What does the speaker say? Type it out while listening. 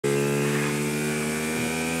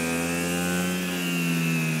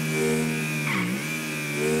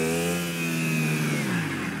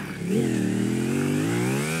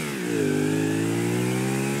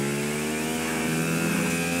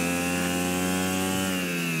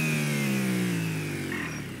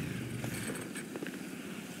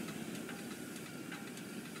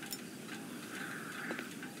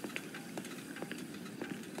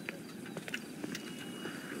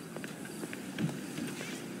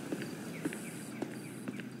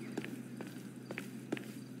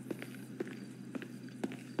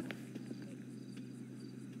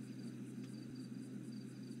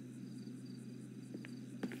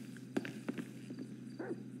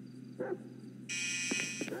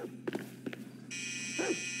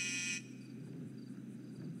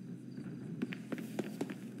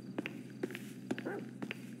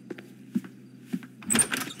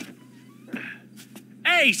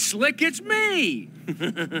Hey, Slick, it's me!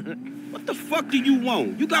 What the fuck do you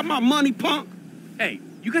want? You got my money, punk? Hey,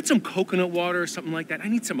 you got some coconut water or something like that? I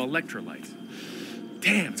need some electrolytes.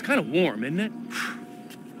 Damn, it's kind of warm, isn't it?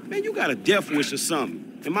 Man, you got a death wish or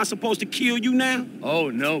something. Am I supposed to kill you now? Oh,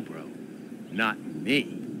 no, bro. Not me.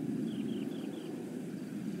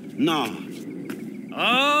 Nah.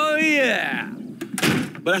 Oh, yeah.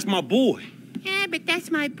 But that's my boy. Yeah, but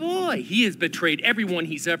that's my boy. He has betrayed everyone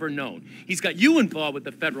he's ever known. He's got you involved with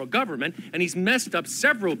the federal government, and he's messed up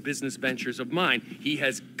several business ventures of mine. He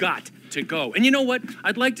has got to go. And you know what?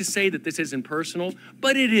 I'd like to say that this isn't personal,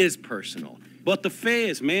 but it is personal. But the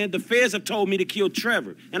feds, man, the feds have told me to kill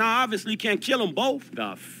Trevor, and I obviously can't kill them both.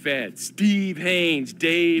 The feds, Steve Haynes,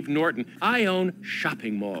 Dave Norton. I own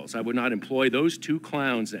shopping malls. I would not employ those two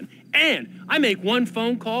clowns in. And I make one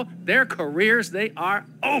phone call, their careers, they are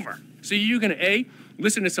over. So you gonna A,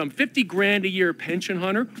 listen to some 50 grand a year pension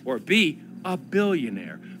hunter, or B, a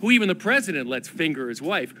billionaire, who even the president lets finger his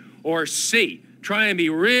wife, or C, try and be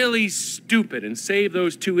really stupid and save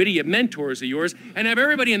those two idiot mentors of yours and have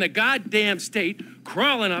everybody in the goddamn state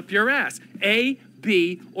crawling up your ass. A,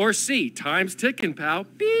 B, or C. Time's ticking, pal.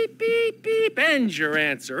 Beep, beep, beep. And your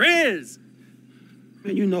answer is...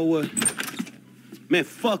 Man, you know what? Man,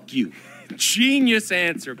 fuck you. Genius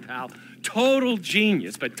answer, pal. Total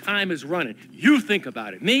genius, but time is running. You think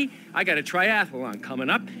about it. Me, I got a triathlon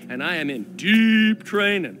coming up, and I am in deep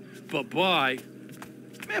training. Bye-bye.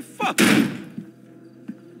 Man, fuck you.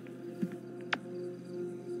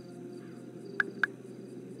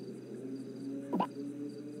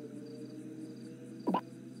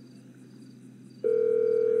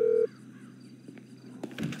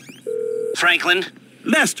 Franklin?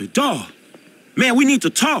 Lester, dawg. Man, we need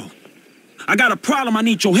to talk. I got a problem I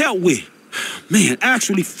need your help with. Man,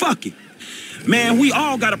 actually, fuck it. Man, we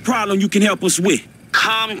all got a problem you can help us with.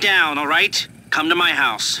 Calm down, all right? Come to my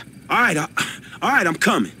house. All right, I'm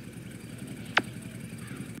coming.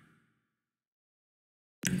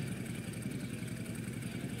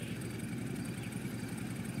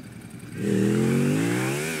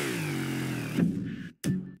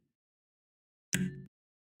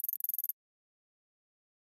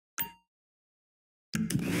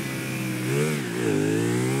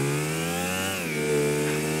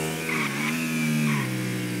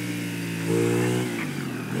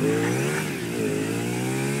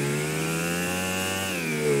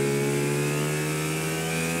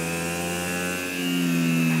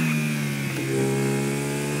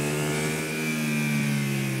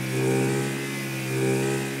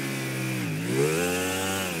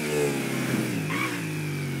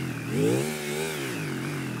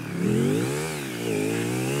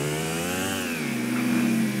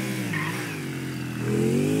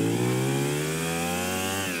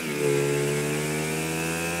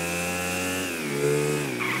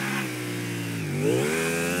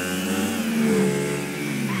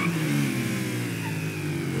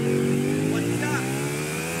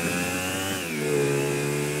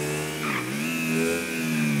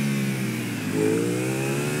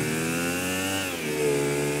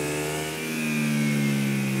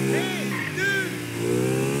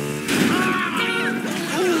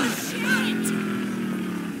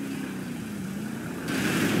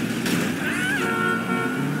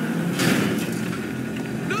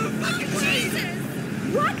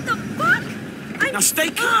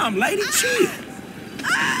 Stay calm, lady. Chill.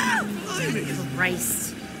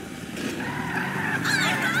 Christ.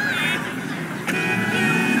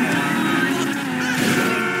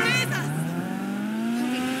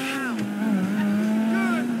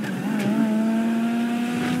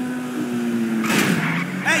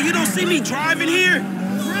 Hey, you don't see me driving here?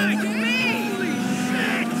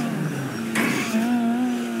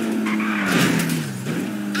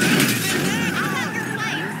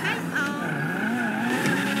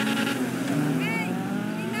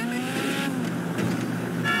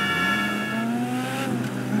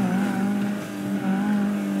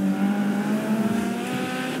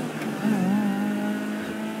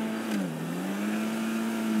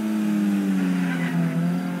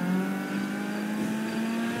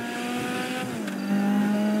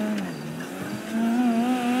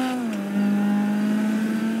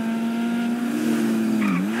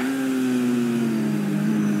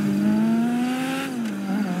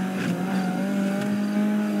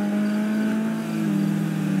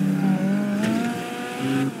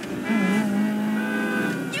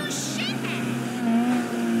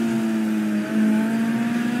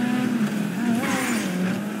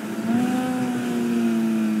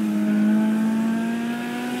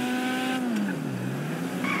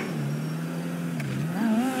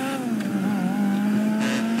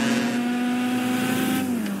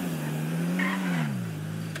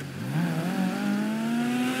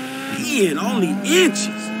 Man, only inches.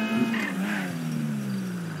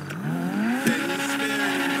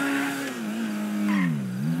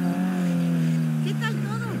 ¿Qué tal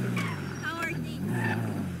todo? How are things?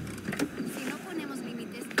 Si no ponemos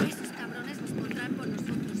límites, esos cabrones nos pondrán por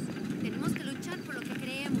nosotros. Tenemos que luchar por lo que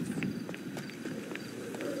creemos.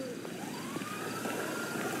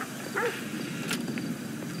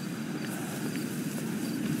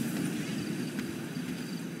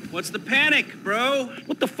 What's the panic, bro?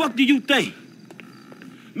 What the fuck do you think?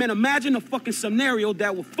 Man, imagine a fucking scenario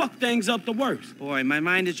that will fuck things up the worst. Boy, my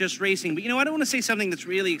mind is just racing. But you know, I don't want to say something that's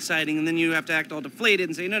really exciting, and then you have to act all deflated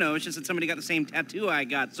and say, no, it's just that somebody got the same tattoo I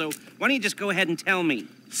got. So why don't you just go ahead and tell me?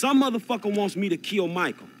 Some motherfucker wants me to kill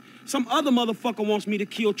Michael. Some other motherfucker wants me to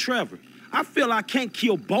kill Trevor. I feel I can't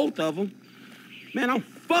kill both of them. Man, I'm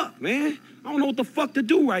fucked, man. I don't know what the fuck to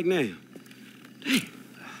do right now. Damn.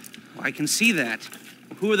 Well, I can see that.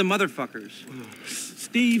 Who are the motherfuckers?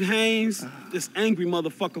 Steve Haynes, this angry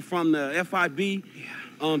motherfucker from the FIB.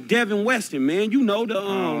 Yeah. Devin Weston, man. You know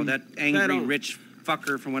the, that angry rich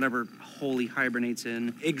fucker from whatever hole he hibernates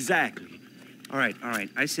in. Exactly. All right.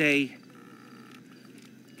 I say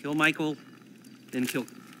kill Michael, then kill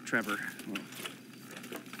Trevor. Well,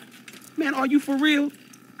 man, are you for real?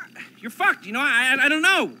 You're fucked, you know? I don't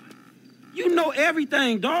know. You know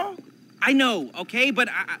everything, dog. I know, okay? But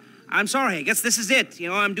I'm sorry. I guess this is it. You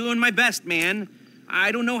know, I'm doing my best, man.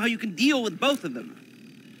 I don't know how you can deal with both of them.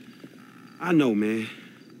 I know, man.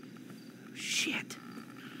 Shit.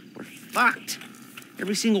 We're fucked.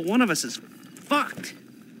 Every single one of us is fucked.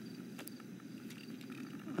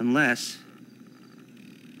 Unless...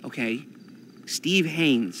 Okay, Steve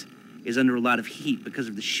Haynes is under a lot of heat because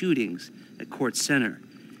of the shootings at Court Center.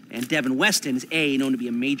 And Devin Weston is A, known to be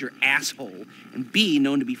a major asshole, and B,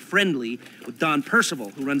 known to be friendly with Don Percival,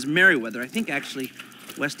 who runs Merriweather. I think, actually,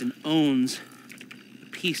 Weston owns a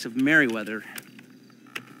piece of Merriweather.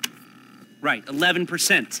 Right,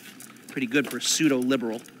 11%. Pretty good for a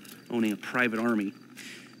pseudo-liberal owning a private army.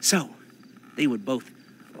 So, they would both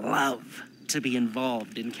love to be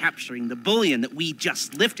involved in capturing the bullion that we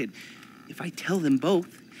just lifted. If I tell them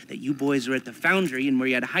both that you boys are at the foundry in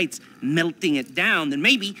Marietta Heights melting it down, then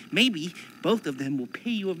maybe both of them will pay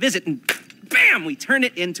you a visit and bam, we turn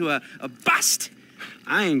it into a bust.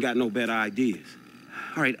 I ain't got no better ideas.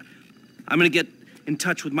 All right, I'm gonna get in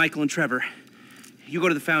touch with Michael and Trevor. You go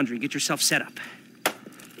to the foundry, get yourself set up.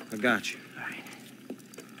 I got you. All right.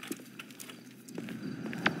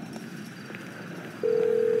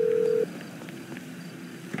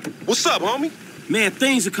 What's up, homie? Man,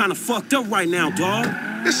 things are kind of fucked up right now, dog.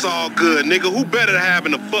 It's all good, nigga. Who better to have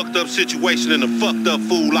in a fucked up situation than a fucked up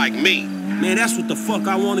fool like me? Man, that's what the fuck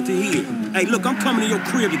I wanted to hear. Hey, look, I'm coming to your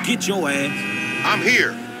crib to get your ass. I'm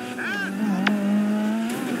here.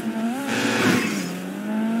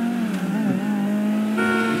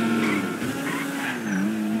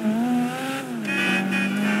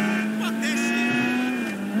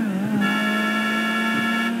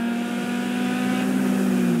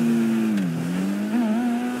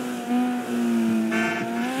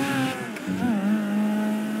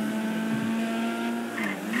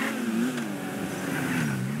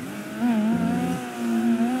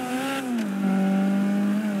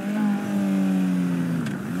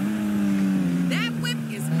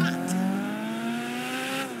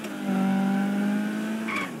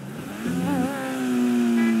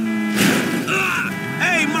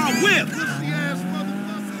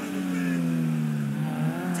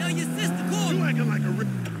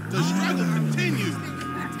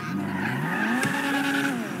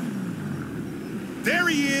 There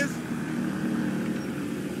he is.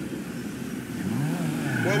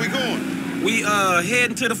 Where we going? We,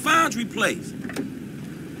 heading to the foundry place.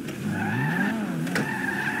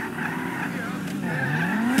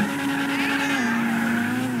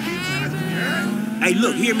 Hey,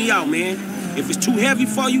 look, hear me out, man. If it's too heavy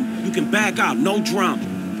for you, you can back out, no drama.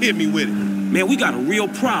 Hit me with it. Man, we got a real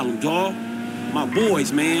problem, dawg. My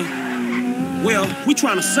boys, man. Well, we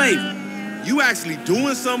trying to save them. You actually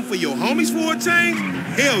doing something for your homies for a change?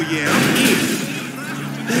 Hell yeah, I'm in.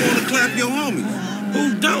 Who wanna clap your homies?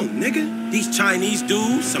 Who don't, nigga? These Chinese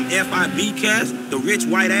dudes, some FIB cats, the rich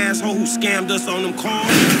white asshole who scammed us on them cars.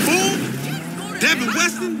 Fool? Devin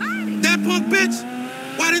Weston? That punk bitch?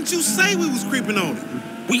 Why didn't you say we was creeping on him?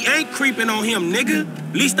 We ain't creeping on him, nigga.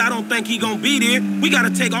 At least I don't think he gonna be there. We gotta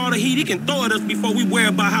take all the heat he can throw at us before we worry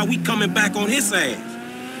about how we coming back on his ass.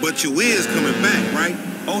 But you is coming back, right?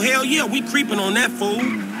 Oh, hell yeah, we creeping on that fool.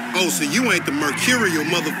 Oh, so you ain't the mercurial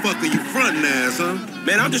motherfucker you frontin' as, huh?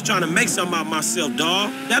 Man, I'm just trying to make something out of myself,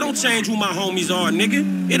 dawg. That don't change who my homies are,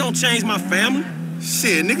 nigga. It don't change my family.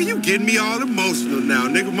 Shit, nigga, you getting me all emotional now.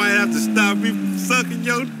 Nigga might have to stop me from sucking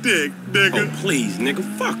your dick, nigga. Oh, please, nigga,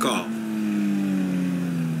 fuck off.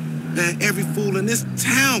 Man, every fool in this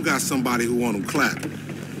town got somebody who want them clapping.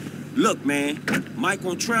 Look, man, Mike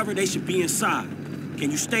and Trevor, they should be inside.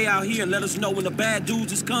 Can you stay out here and let us know when the bad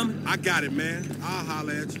dudes is coming? I got it, man. I'll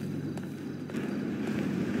holler at you.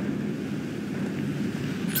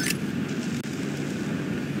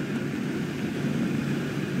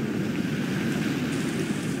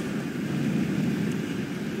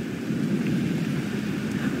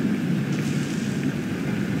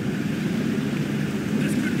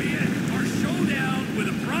 This could be it. Our showdown with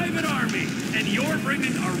a private army. And you're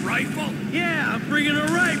bringing a rifle? Yeah, I'm bringing a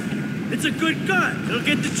rifle. It's a good gun. It'll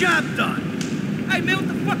get the job done. Hey, man, what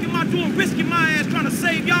the fuck am I doing risking my ass trying to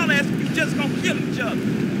save y'all ass if you just gonna kill each other?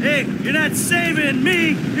 Hey, you're not saving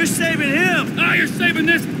me. You're saving him. Ah, you're saving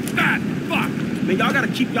this fat fuck. Man, y'all gotta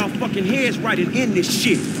keep y'all fucking heads right and end this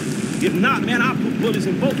shit. If not, man, I'll put bullets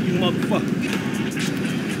in both of you motherfuckers.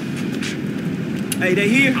 Hey, they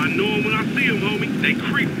here? I know them when I see them, homie. They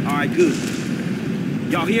creep. All right, good.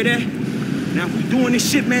 Y'all hear that? Now, if we doing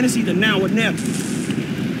this shit, man, it's either now or never.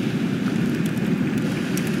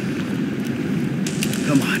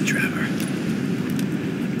 Come on, Trevor.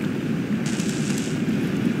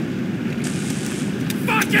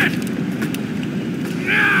 Fuck it!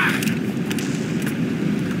 Ah!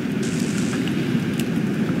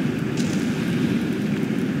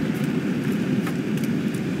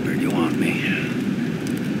 Where do you want me?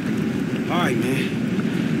 All right,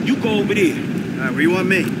 man. You go over there. All right, where you want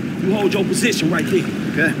me? You hold your position right there.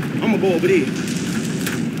 Okay. I'm gonna go over there.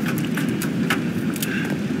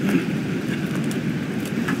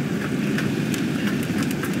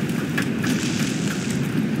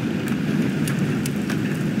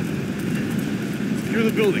 Secure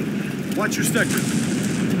the building. Watch your sector.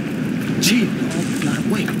 Gee, not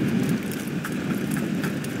wait.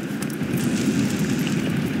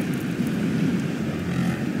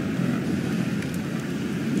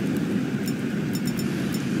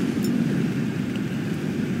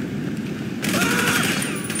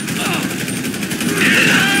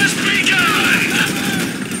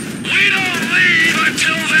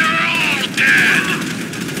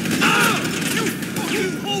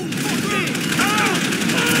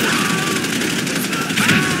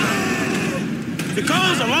 The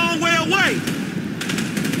goal's a long way away.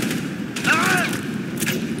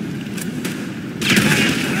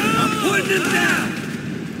 I'm putting him down.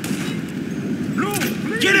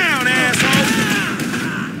 Get down, asshole.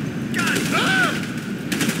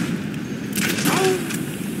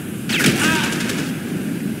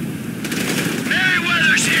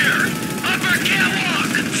 Merriweather's here. Upper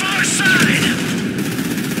catwalk, far side.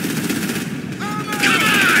 Come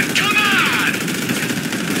on, come on.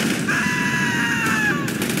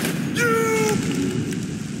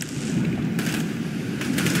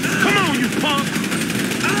 Come on, you punk.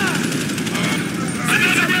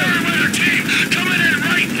 Another Merriweather team coming in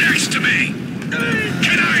right next to me.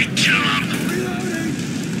 Can I kill him?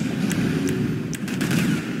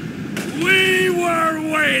 We were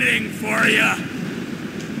waiting for you.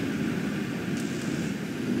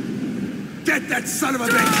 Get that son of a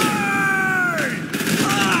bitch!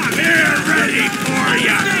 We're ready for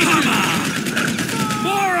you. Come on.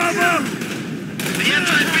 More of them. The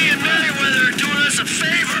FIB and Merriweather are doing us a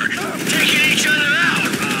favor, taking each other out.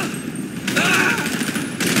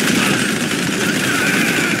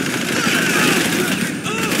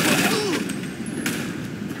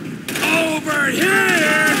 Over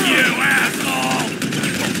here, you asshole!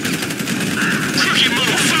 Crooked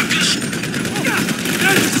motherfuckers!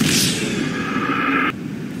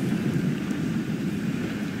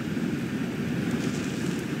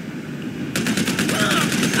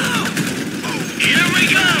 Here we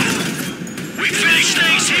go! We finish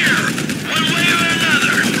things here, one way or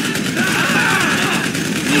another.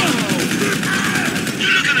 You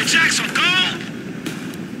looking to jack some gold?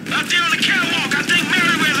 Out there on the catwalk, I think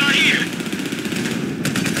Merriweather here.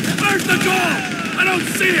 Where's the goal? I don't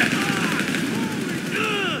see it.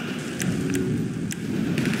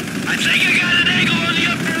 I think I got an angle on the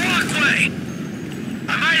upper walkway. I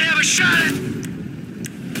might have a shot at...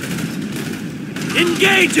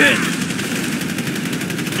 Engage it!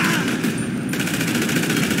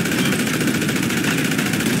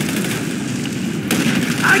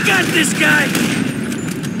 I got this guy!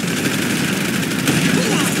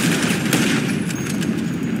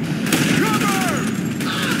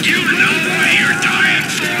 You know what you're dying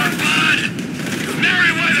for, bud?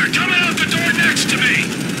 Merriweather coming out the door next to me!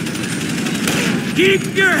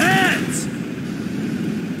 Keep your heads!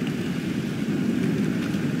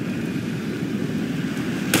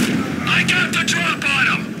 about to drop on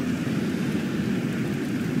him!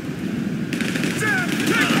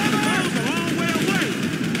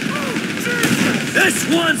 This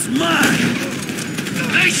one's mine!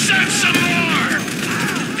 They sent some more!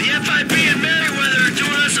 The FIB and Merriweather are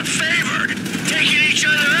doing us a favor, taking each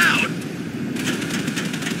other out.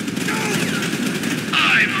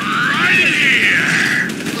 I'm right here!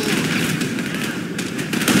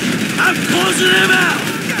 I'm closing him out!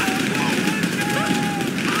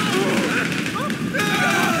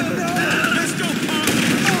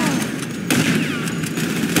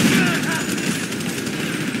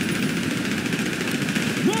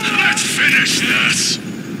 Finish this!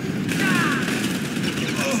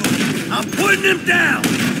 I'm putting him down!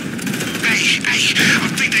 Hey, I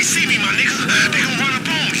think they see me, my nigga. They gonna run up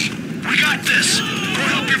on me. We got this. Go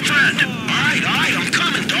help your friend. All right, I'm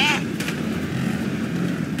coming, dawg.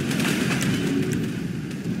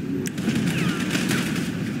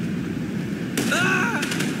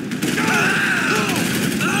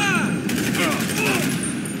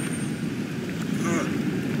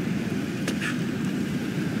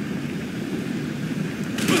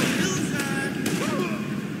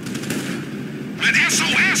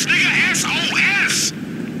 SOS, nigga, SOS!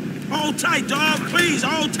 Hold tight, dog, please,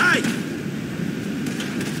 hold tight.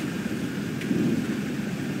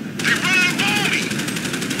 They're running up on me!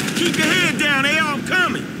 Keep your head down, they all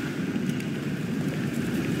coming.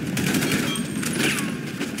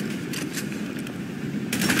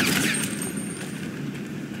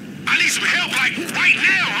 I need some help, like, right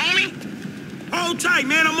now, homie! Hold tight,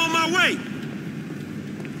 man, I'm on my way.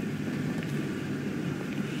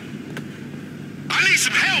 I need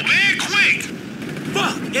some help, man, quick!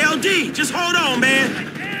 Fuck, LD, just hold on, man.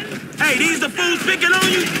 Hey, these the fools picking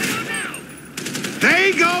on you? There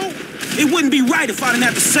you go. It wouldn't be right if I didn't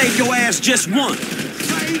have to save your ass just once.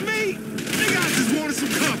 Save me? Nigga, I just wanted some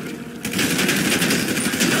company.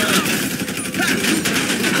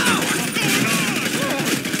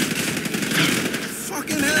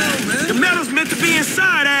 Fucking hell, man. The metal's meant to be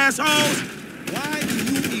inside, assholes. Why do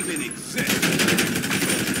you even exist?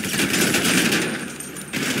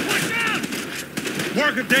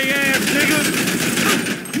 Work a day ass, nigga.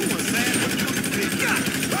 You want sad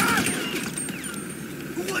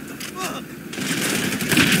what the fuck?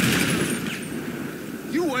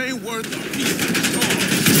 You ain't worth a piece of car.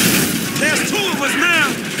 There's two of us now.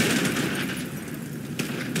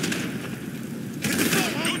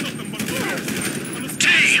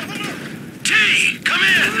 T, come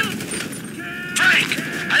in. Frank,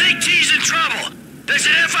 I think T's in trouble. There's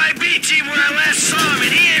an FIB team where I last saw him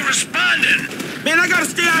and he ain't responding. Man, I gotta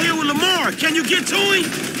stay out here with Lamar. Can you get to him?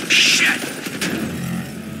 Shit!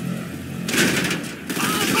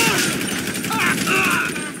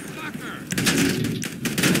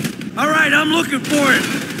 All right, I'm looking for it.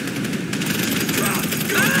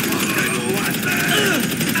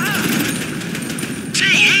 T,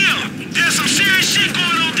 there's some serious shit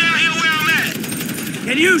going on down here where I'm at.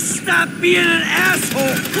 Can you stop being an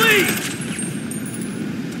asshole, please?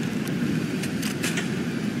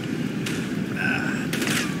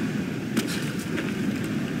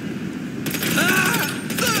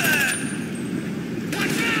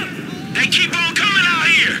 They keep on coming out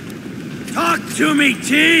here. Talk to me,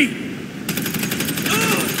 T!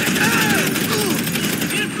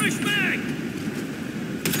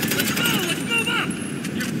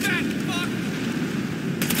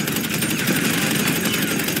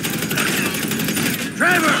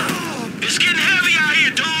 It's getting heavy out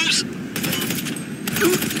here, dudes.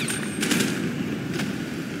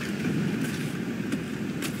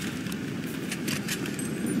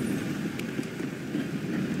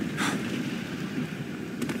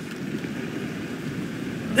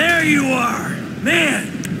 There you are! Man!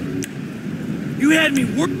 You had me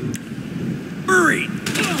worried!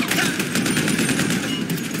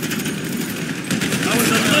 I was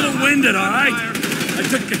a little winded, all right? I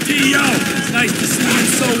took the TO. It's nice to see you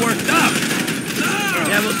so worked up.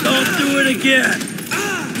 Yeah, well, don't do it again.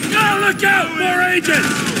 Oh, look out! More agents!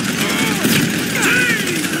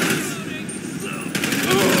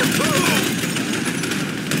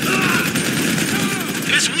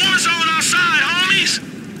 It's war zone outside, homies.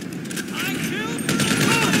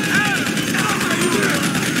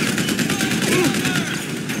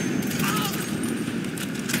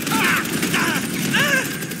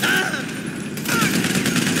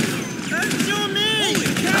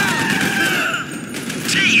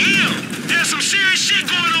 There's some serious shit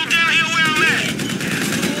going on down here where I'm at.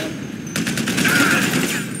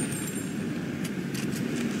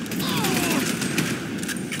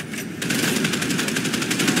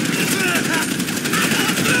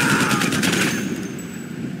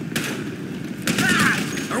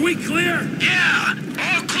 Are we clear? Yeah,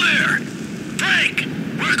 all clear. Frank,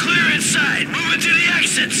 we're clear inside. Moving to the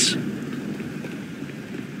exits.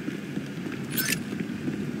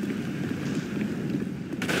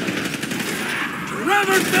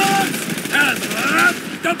 Trevor Phillips has left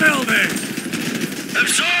the building.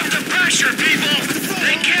 Absorb the pressure, people.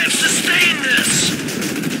 They can't sustain this.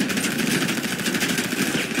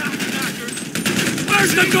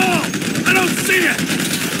 Where's the goal? I don't see it.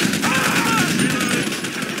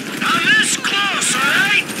 I'm this close, all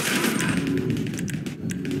right?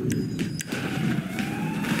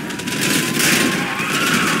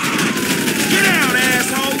 Get out,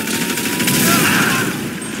 asshole!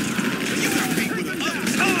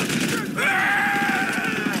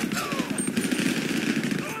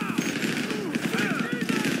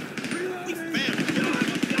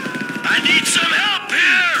 I need some help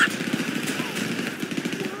here.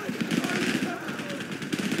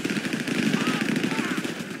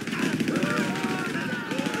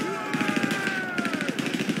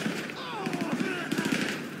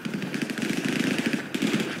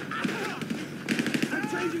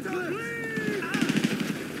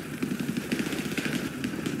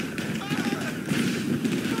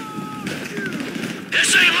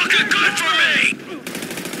 This ain't looking good for me.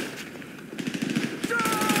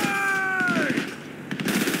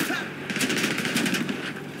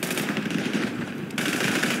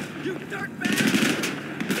 You dirtbag!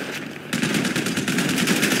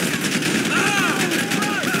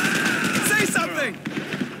 Say something!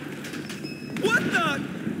 What the?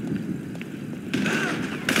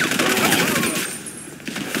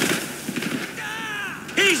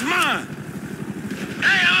 He's mine!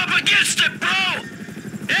 Hey, I'm up against it, bro!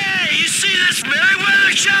 Hey, you see this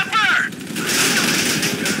Merryweather chopper?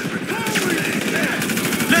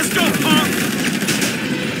 Let's go, punk!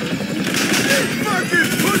 Fucking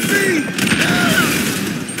pussy!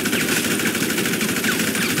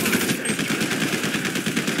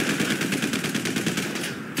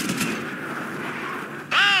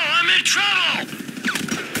 Oh, I'm in trouble!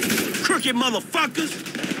 Crooked motherfuckers!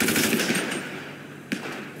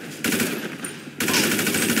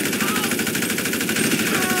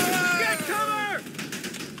 Get cover!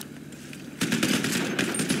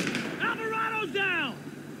 Alvarado's down!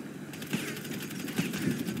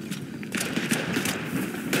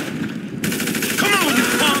 Come on, you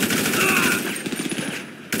punk!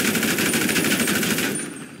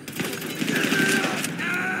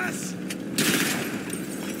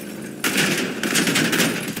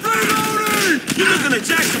 You looking at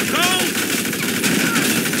Jackson Cole?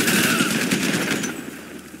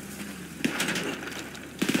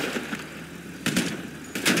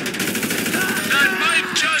 That might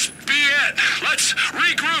just be it. Let's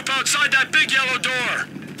regroup outside that big yellow door.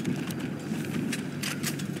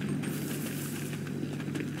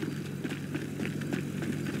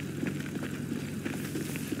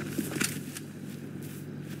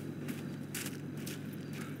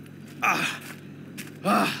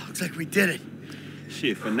 Looks like we did it.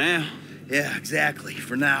 Shit, for now. Yeah, exactly,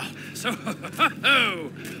 for now. So,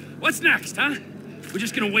 what's next, huh? We're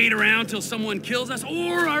just gonna wait around till someone kills us,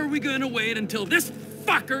 or are we gonna wait until this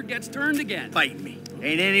fucker gets turned again? Fight me.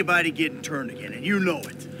 Ain't anybody getting turned again, and you know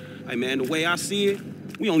it. Hey, man, the way I see it,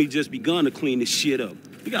 we only just begun to clean this shit up.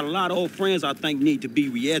 We got a lot of old friends I think need to be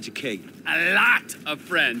re-educated. A lot of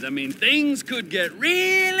friends. I mean, things could get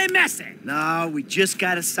really messy. No, we just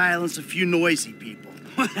gotta silence a few noisy people.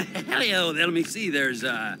 Hell, let me see. There's,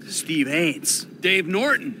 Steve Haynes. Dave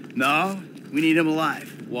Norton. No, we need him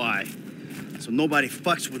alive, Why? so nobody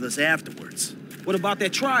fucks with us afterwards. What about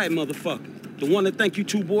that triad motherfucker? The one that think you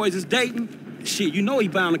two boys is dating? Shit, you know he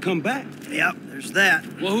bound to come back. Yep, there's that.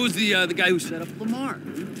 Well, who's the guy who set up Lamar?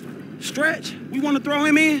 Stretch, we want to throw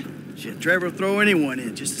him in? Shit, Trevor will throw anyone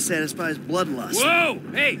in just to satisfy his bloodlust. Whoa!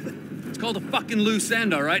 Hey! It's called a fucking loose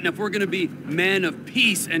end, all right? Now, if we're gonna be men of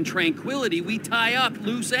peace and tranquility, we tie up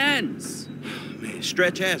loose ends. Man,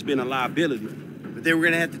 Stretch has been a liability. But they were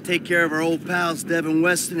gonna have to take care of our old pals, Devin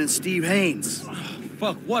Weston and Steve Haynes. Oh,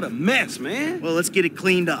 fuck, what a mess, man. Well, let's get it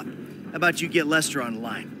cleaned up. How about you get Lester on the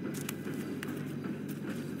line?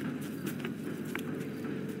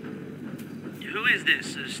 Who is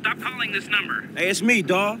this? Stop calling this number. Hey, it's me,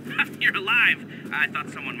 dawg. You're alive. I thought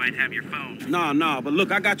someone might have your phone. Nah, but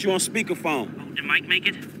look, I got you on speakerphone. Oh, did Mike make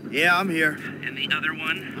it? Yeah, I'm here. And the other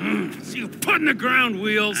one? See you putting the ground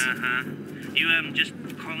wheels. Uh-huh. You, just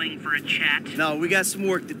calling for a chat? No, we got some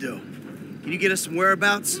work to do. Can you get us some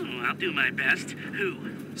whereabouts? Oh, I'll do my best.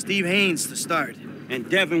 Who? Steve Haynes to start. And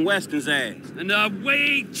Devin Weston's ass. And,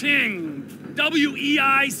 Wei Ching.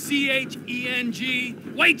 W-E-I-C-H-E-N-G.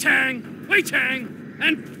 Wei Chang.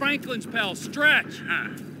 And Franklin's pal, Stretch. Huh.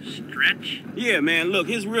 Stretch? Yeah, man, look,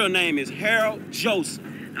 his real name is Harold Joseph.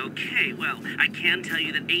 Okay, well, I can tell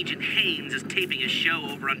you that Agent Haynes is taping a show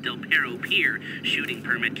over on Del Perro Pier. Shooting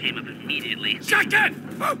permit came up immediately. Shut it!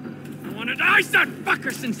 I wanted to ice that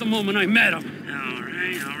fucker since the moment I met him. All right.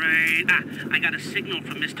 I got a signal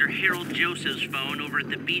from Mr. Harold Joseph's phone over at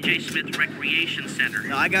the B.J. Smith Recreation Center.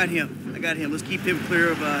 No, I got him. Let's keep him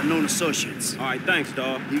clear of known associates. All right, thanks,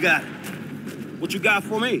 dawg. You got it. What you got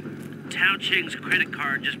for me? Tao Ching's credit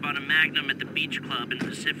card just bought a Magnum at the beach club in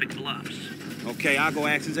Pacific Bluffs. Okay, I'll go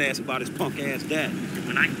ask his ass about his punk-ass dad.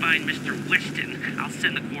 When I find Mr. Weston, I'll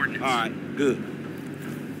send the coordinates. All right, good.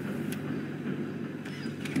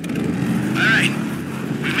 All right.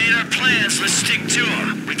 We made our plans. Let's stick to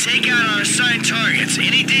them. We take out our assigned targets.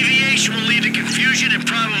 Any deviation will lead to confusion and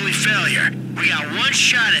probably failure. We got one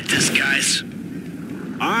shot at this, guys.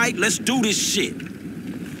 All right, let's do this shit.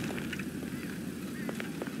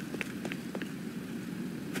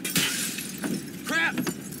 Crap!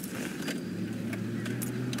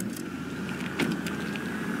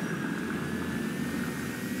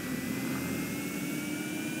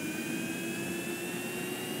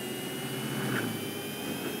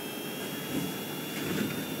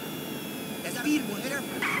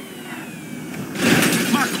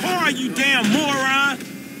 My car, you damn moron!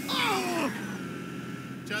 Oh!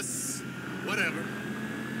 Just whatever.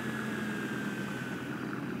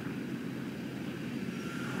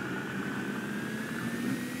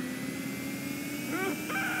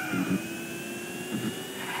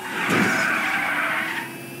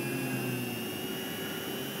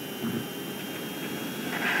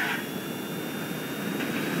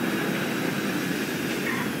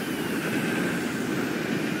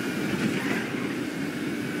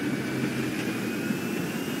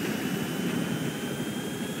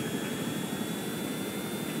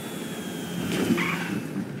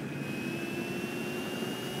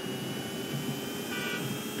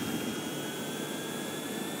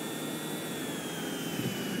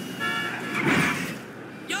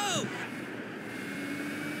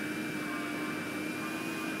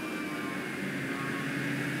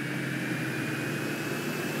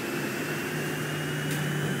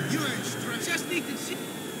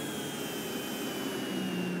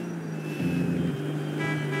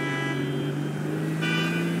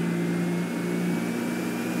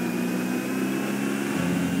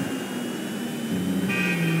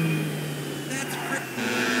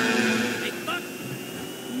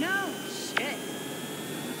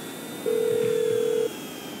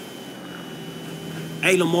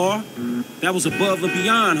 Hey, Lamar, that was above and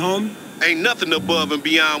beyond, homie. Ain't nothing above and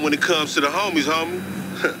beyond when it comes to the homies, homie.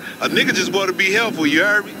 A nigga just want to be helpful, you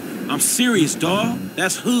heard me? I'm serious, dawg.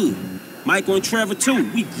 That's hood. Michael and Trevor,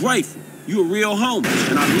 too. We grateful. You a real homie,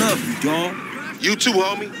 and I love you, dawg. You too,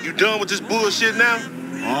 homie. You done with this bullshit now?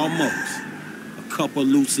 Almost. A couple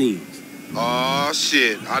loose ends. Aw,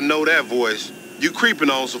 shit. I know that voice. You creeping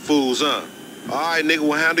on some fools, huh? All right, nigga,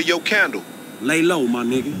 we'll handle your candle. Lay low, my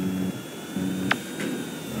nigga.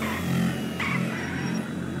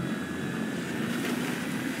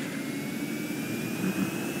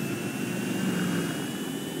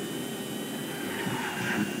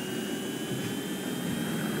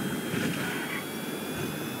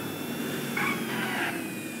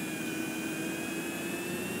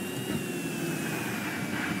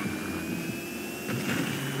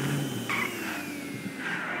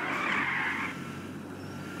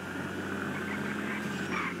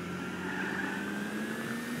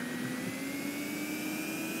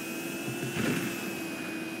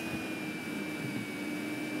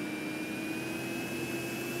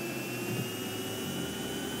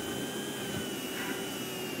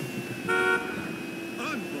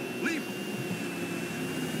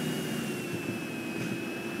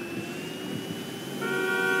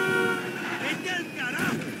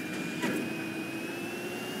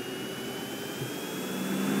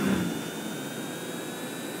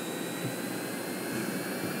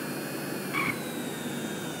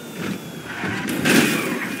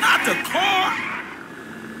 The car?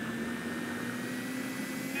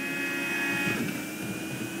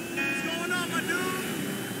 What's going on, my dude?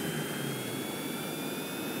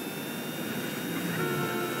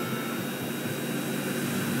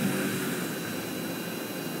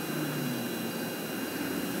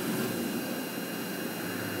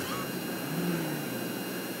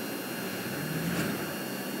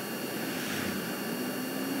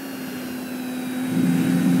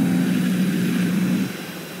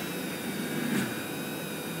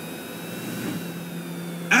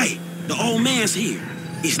 Hey, the old man's here.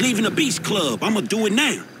 He's leaving the Beach Club. I'ma do it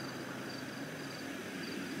now.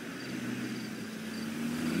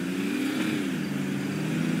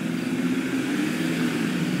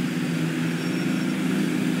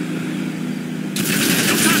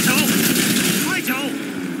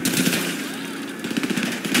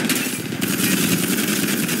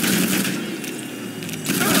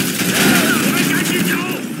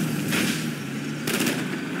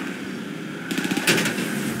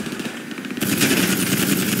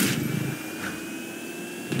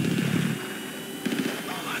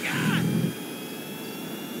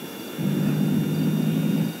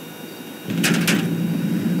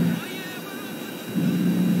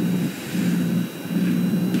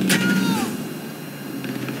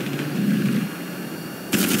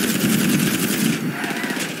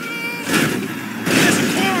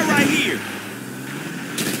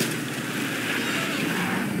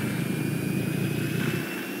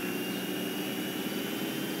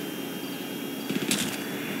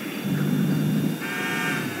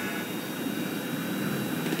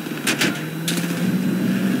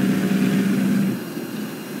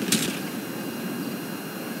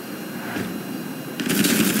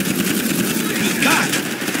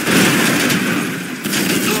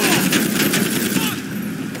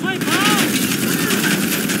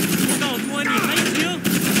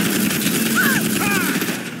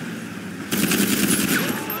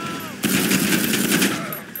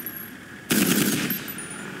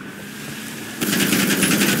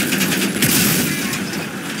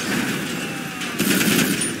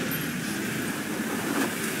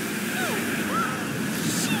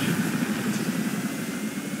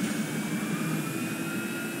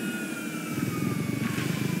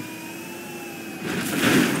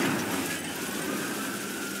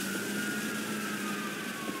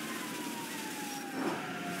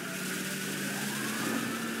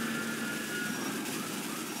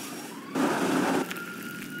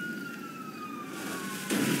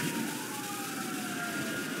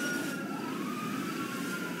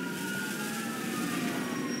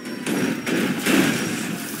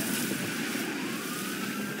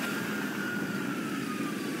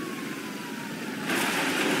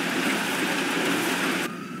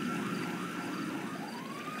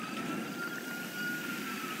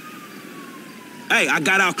 Hey, I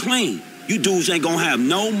got out clean. You dudes ain't gonna have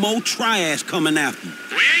no more triads coming after you.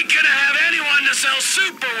 We ain't gonna have anyone to sell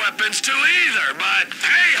super weapons to either, but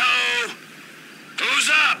hey-ho!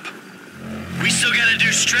 Who's up? We still gotta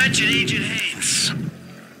do Stretch and Agent Haynes.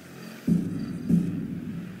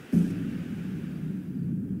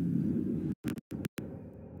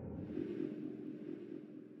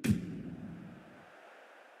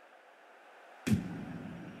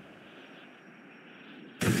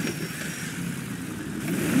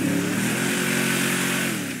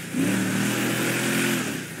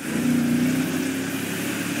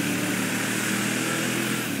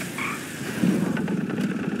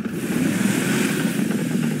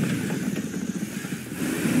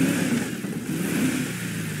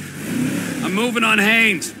 Moving on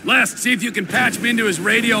Haynes. Les, see if you can patch me into his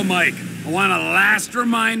radio mic. I want a last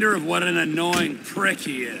reminder of what an annoying prick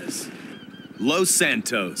he is. Los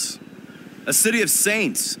Santos. A city of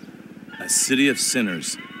saints. A city of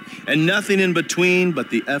sinners. And nothing in between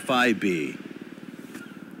but the FIB.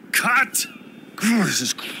 Cut! Oh, this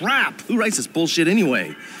is crap. Who writes this bullshit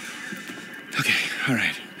anyway? Okay, all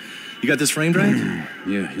right. You got this framed right?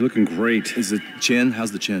 Yeah, you're looking great. Is the chin?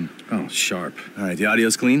 How's the chin? Oh, sharp. All right, the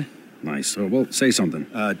audio's clean? Nice. So, well, say something.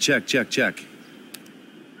 Check.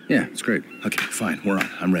 Yeah, it's great. Okay, fine. We're on.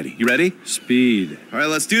 I'm ready. You ready? Speed. All right,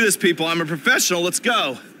 let's do this, people. I'm a professional. Let's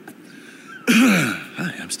go.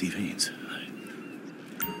 Hi, I'm Steve Haynes.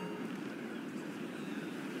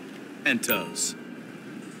 Entos.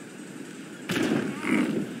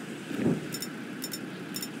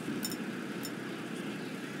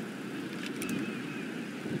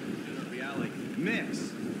 Reality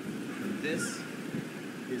mix. This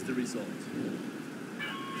is the result.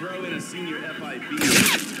 Throw in a senior FIB.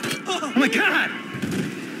 Oh my God!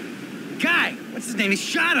 Guy, what's his name? He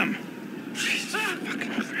shot him. Jesus fucking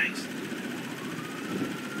Christ.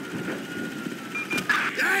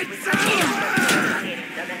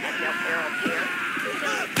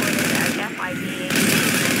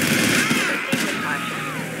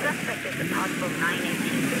 Suspect is a possible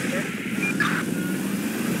 918 victor.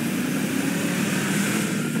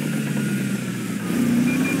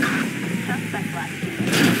 Suspect left.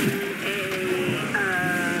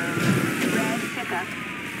 Red pickup.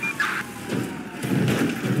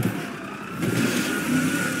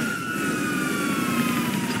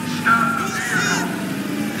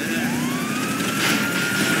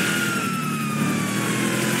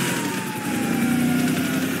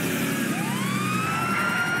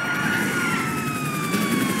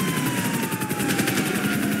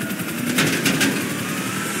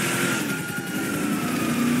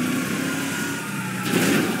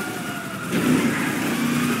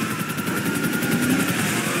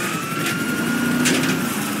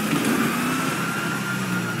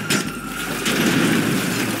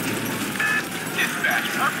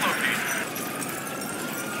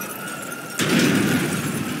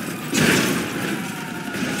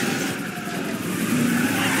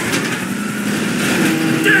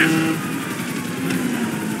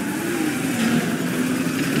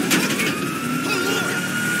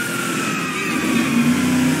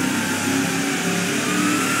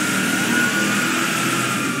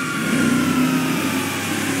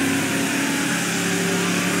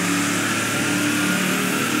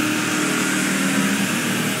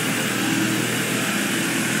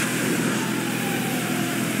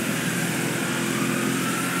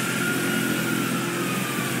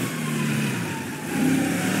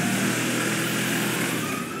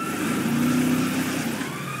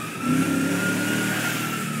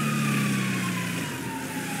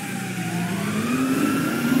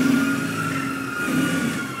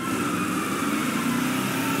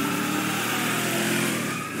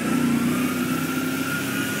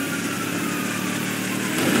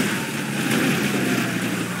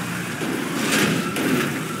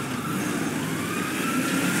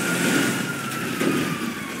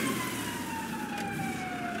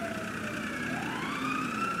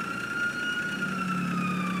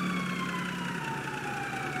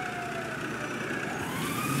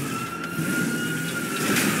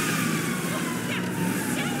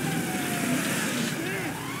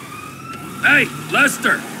 Hey,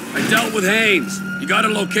 Lester, I dealt with Haynes. You got a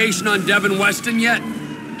location on Devin Weston yet?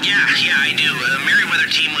 Yeah, I do. A Merryweather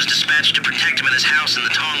team was dispatched to protect him in his house in the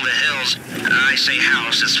Tongva Hills. I say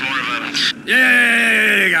house, it's more of a...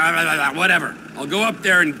 Yeah, whatever. I'll go up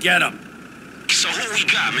there and get him. So who we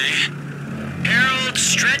got, man? Harold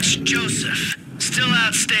Stretch Joseph. Still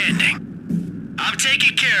outstanding. I'm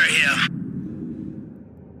taking care of him.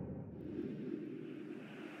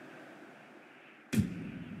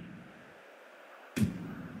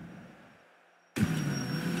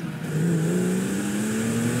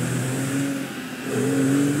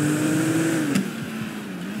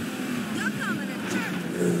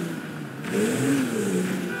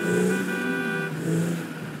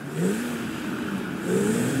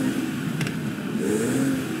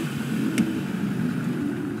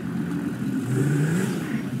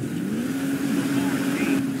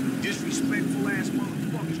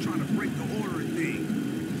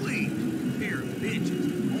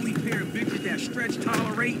 that stretch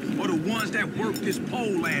tolerate or the ones that worked this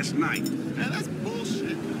pole last night? Man, that's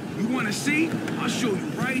bullshit. You wanna see? I'll show you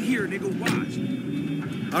right here, nigga.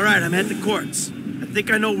 Watch. All right, I'm at the courts. I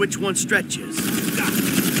think I know which one Stretch is.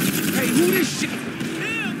 Hey, who this shit?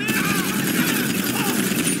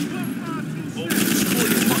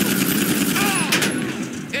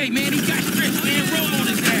 Hey, man, he got stretched, man. Roll on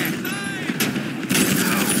his ass.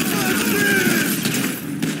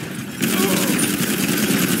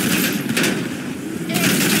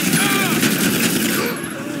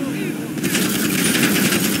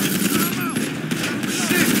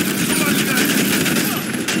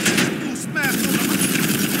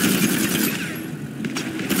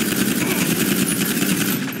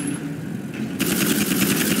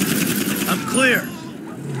 Clear.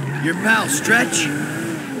 Your pal, Stretch?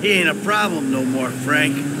 He ain't a problem no more,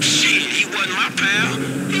 Frank. Shit, he wasn't my pal.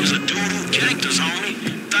 He was a dude who janked us, homie.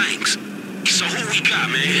 Thanks. So who we got,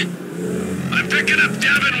 man? I'm picking up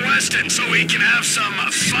Devin Weston so we can have some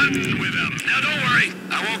fun with him. Now, don't worry.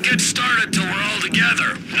 I won't get started till we're all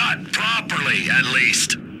together. Not properly, at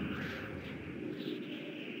least.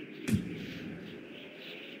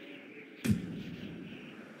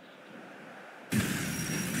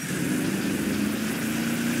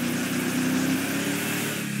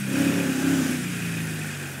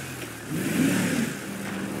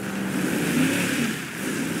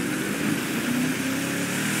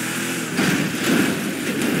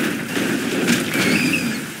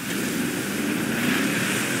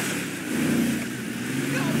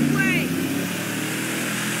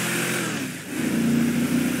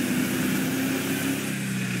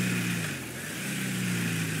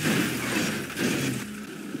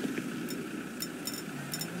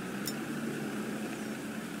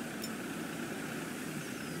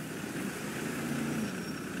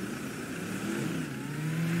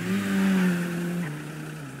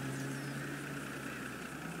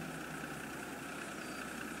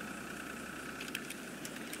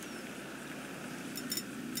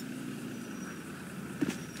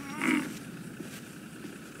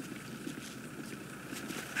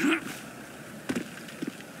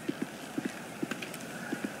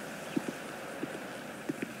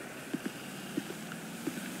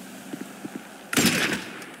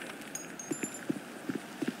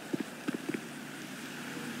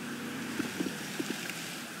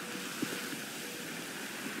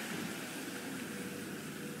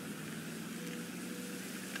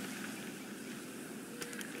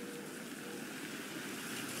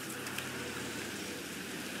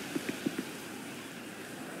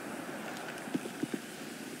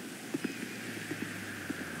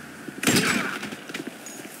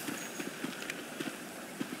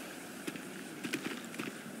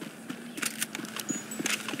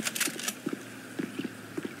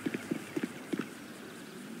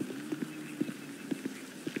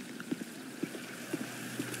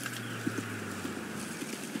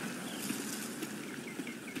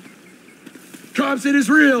 Cobson is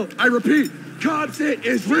real. I repeat, Cobson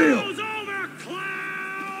is real. Over,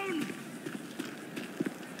 clown!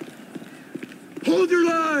 Hold your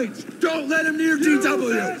lines. Don't let him near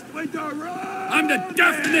GW. I'm the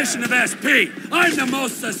definition of SP. I'm the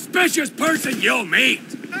most suspicious person you'll meet.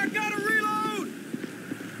 I gotta reload!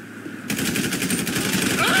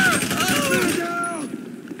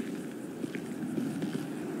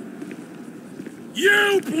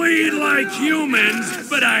 You bleed like humans,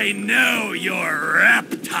 but I know you're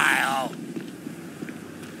reptile.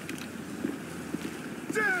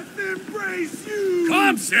 Death embrace you.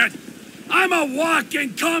 Comsit! I'm a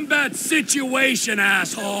walking combat situation,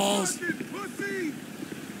 assholes.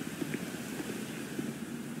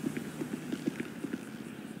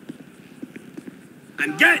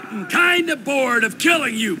 I'm getting kinda bored of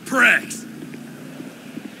killing you pricks.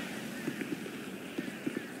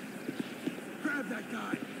 Grab that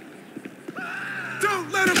guy.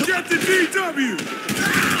 Don't let him get the DW.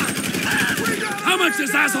 How much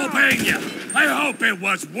is asshole paying you? I hope it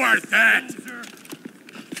was worth it.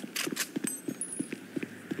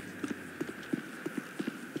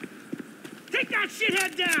 Take that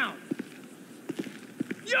shithead down!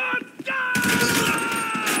 You're done!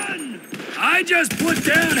 I just put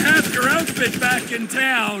down half your outfit back in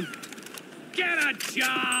town. Get a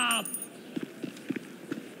job!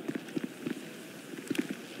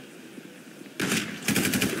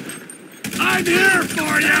 I'm here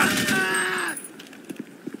for you!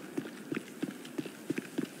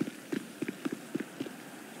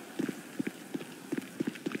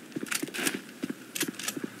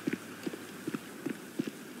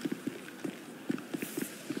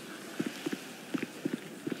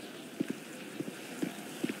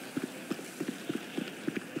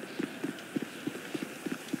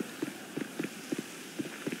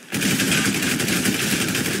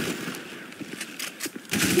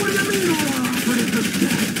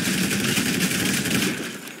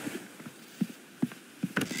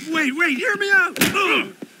 Wait, hear me out!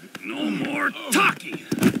 No more talking!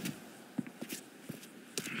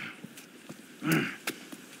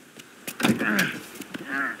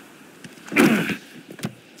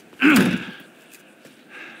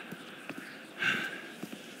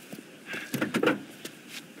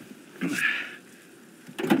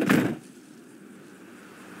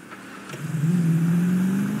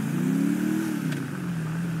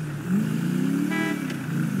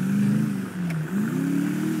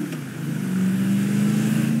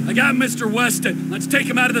 I got Mr. Weston. Let's take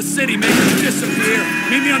him out of the city, make him disappear.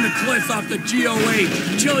 Meet me on the cliffs off the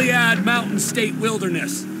GO8, Chiliad Mountain State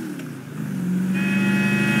Wilderness.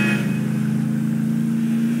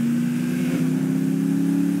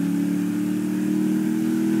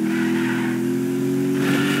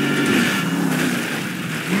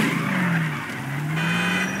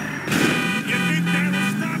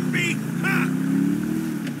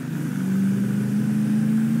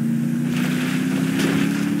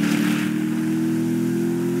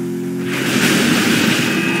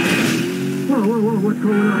 What's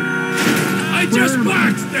going on? I just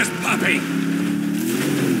boxed this puppy!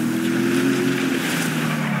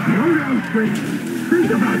 Slow down, Straight.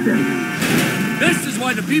 Think about this. This is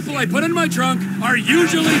why the people I put in my trunk are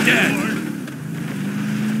usually dead.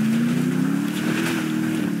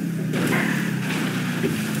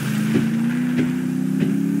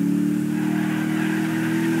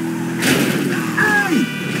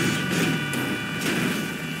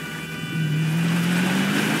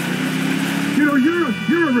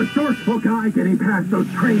 You're a resourceful guy getting past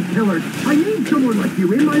those trained killers. I need someone like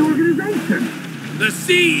you in my organization. The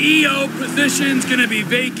CEO position's gonna be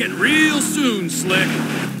vacant real soon, Slick.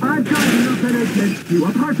 I've got nothing against you,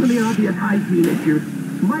 apart from the obvious hygiene issues.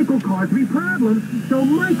 Michael caused me problems, so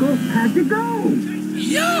Michael had to go.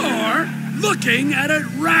 You're looking at it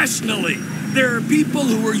rationally. There are people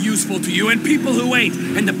who are useful to you and people who ain't,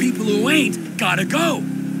 and the people who ain't gotta go.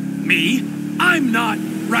 Me, I'm not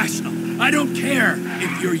rational. I don't care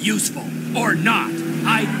if you're useful or not.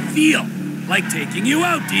 I feel like taking you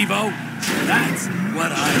out, Devo. That's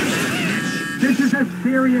what I do. This is a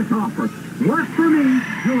serious offer. Work for me,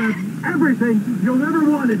 you'll have everything you'll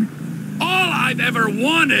ever wanted. All I've ever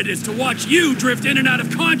wanted is to watch you drift in and out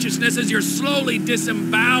of consciousness as you're slowly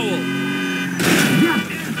disemboweled.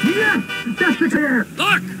 Yes, that's the care.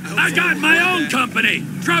 Look, I got my own company,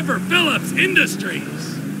 Trevor Phillips Industries.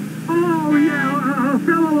 Oh, yeah, a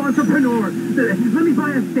fellow entrepreneur. Let me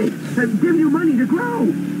buy a stake and give you money to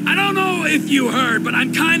grow. I don't know if you heard, but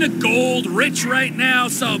I'm kind of gold rich right now,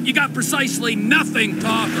 so you got precisely nothing to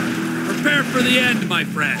offer. Prepare for the end, my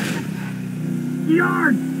friend.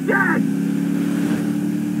 You're dead!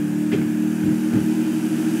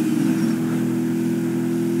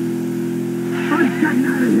 I'm getting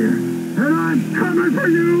out of here, and I'm coming for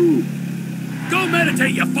you! Go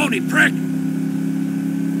meditate, you phony prick!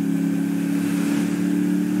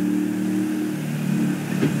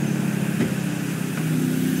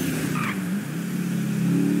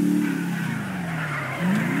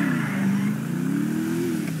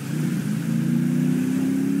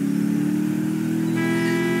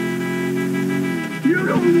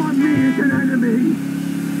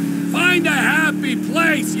 Find a happy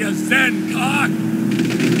place, you Zen cock!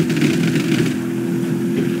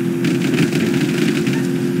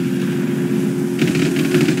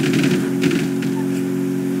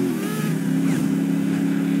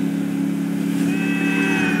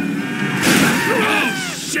 Oh,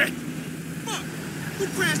 shit! Fuck! Who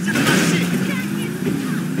crashed into my shit?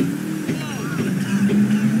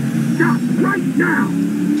 Stop right now!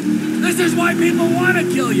 This is why people want to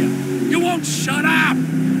kill you! You won't shut up!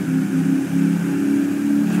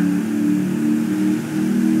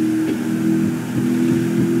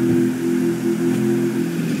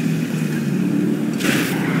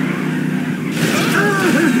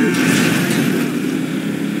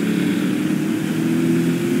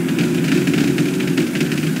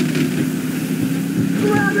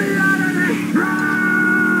 Let me out of this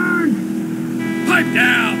trunk! Pipe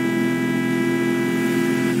down!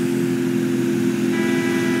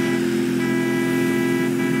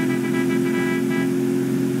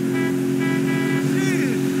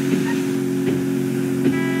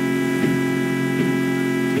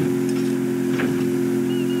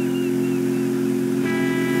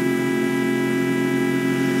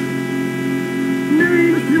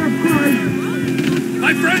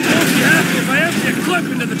 My friends won't be happy if I empty a clip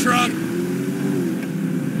into the trunk.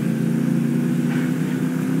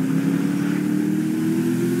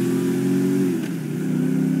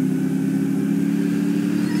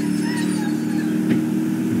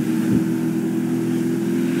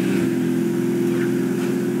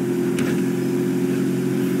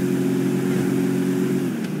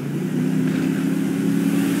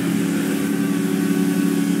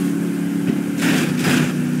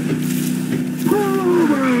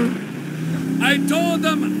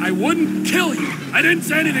 wouldn't kill you. I didn't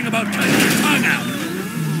say anything about cutting your tongue out.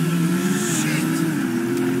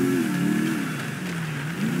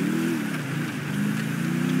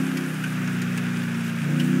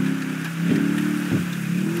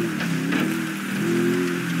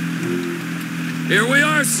 Here we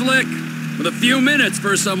are, Slick, with a few minutes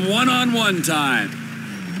for some one-on-one time.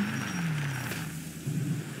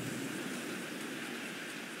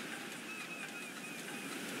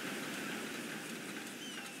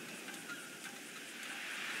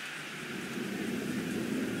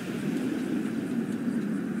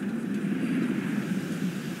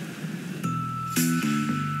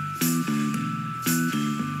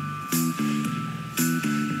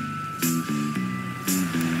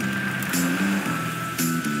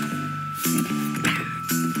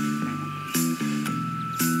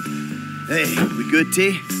 Hey, we good,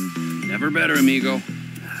 T? Never better, amigo.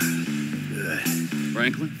 Good.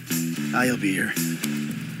 Franklin? I'll be here.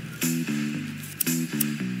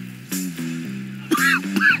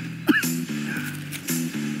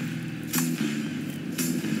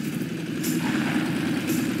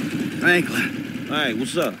 Franklin. Hey,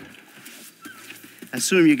 what's up? I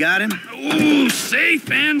assume you got him? Ooh, safe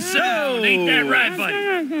and sound. Ain't that right, buddy?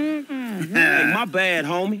 Hey, my bad,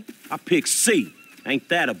 homie. I picked C. Ain't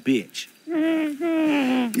that a bitch?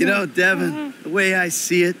 You know, Devin, the way I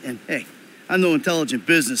see it, and hey, I'm no intelligent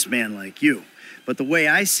businessman like you, but the way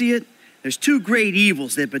I see it, there's two great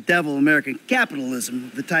evils that bedevil American capitalism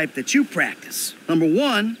of the type that you practice. Number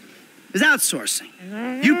one is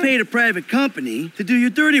outsourcing. You paid a private company to do your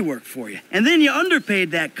dirty work for you, and then you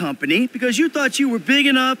underpaid that company because you thought you were big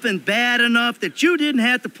enough and bad enough that you didn't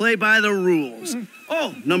have to play by the rules.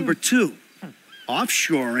 Oh, number two,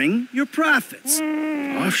 offshoring your profits.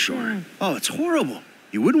 Offshore? Oh, it's horrible.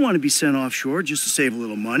 You wouldn't want to be sent offshore just to save a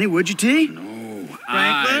little money, would you, T? No, Franklin?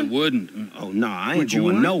 I wouldn't. Oh, no, I ain't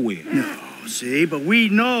going nowhere. No, see, but we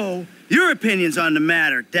know your opinions on the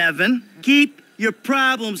matter, Devin. Keep your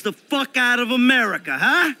problems the fuck out of America,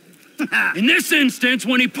 huh? In this instance,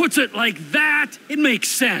 when he puts it like that, it makes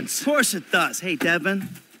sense. Of course it does. Hey, Devin.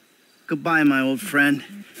 Goodbye, my old friend.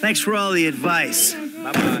 Thanks for all the advice.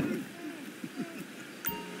 Bye-bye.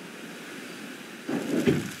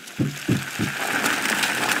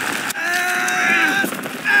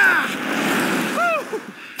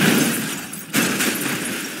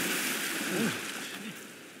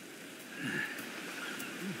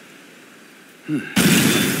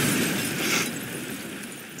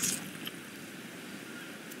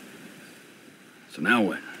 So now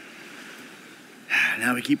what?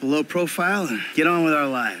 Now we keep a low profile and get on with our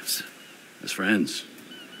lives. As friends?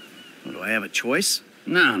 Well, do I have a choice?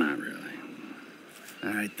 No, not really.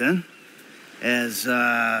 All right, then. As,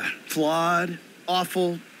 flawed,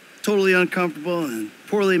 awful, totally uncomfortable, and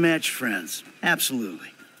poorly matched friends.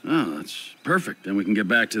 Absolutely. Oh, that's perfect. Then we can get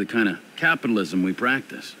back to the kind of capitalism we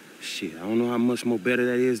practice. Shit, I don't know how much more better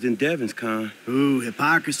that is than Devin's kind. Ooh,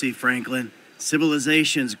 hypocrisy, Franklin.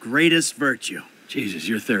 Civilization's greatest virtue. Jesus,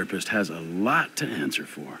 your therapist has a lot to answer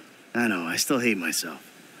for. I know, I still hate myself.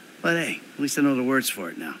 But hey, at least I know the words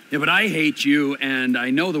for it now. Yeah, but I hate you, and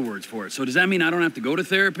I know the words for it. So does that mean I don't have to go to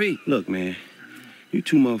therapy? Look, man, you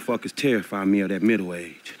two motherfuckers terrify me of that middle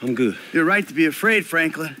age. I'm good. You're right to be afraid,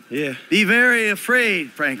 Franklin. Yeah. Be very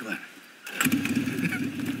afraid, Franklin.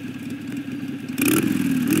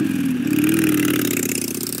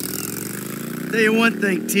 Tell you one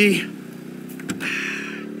thing, T.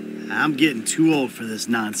 I'm getting too old for this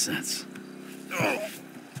nonsense. Oh.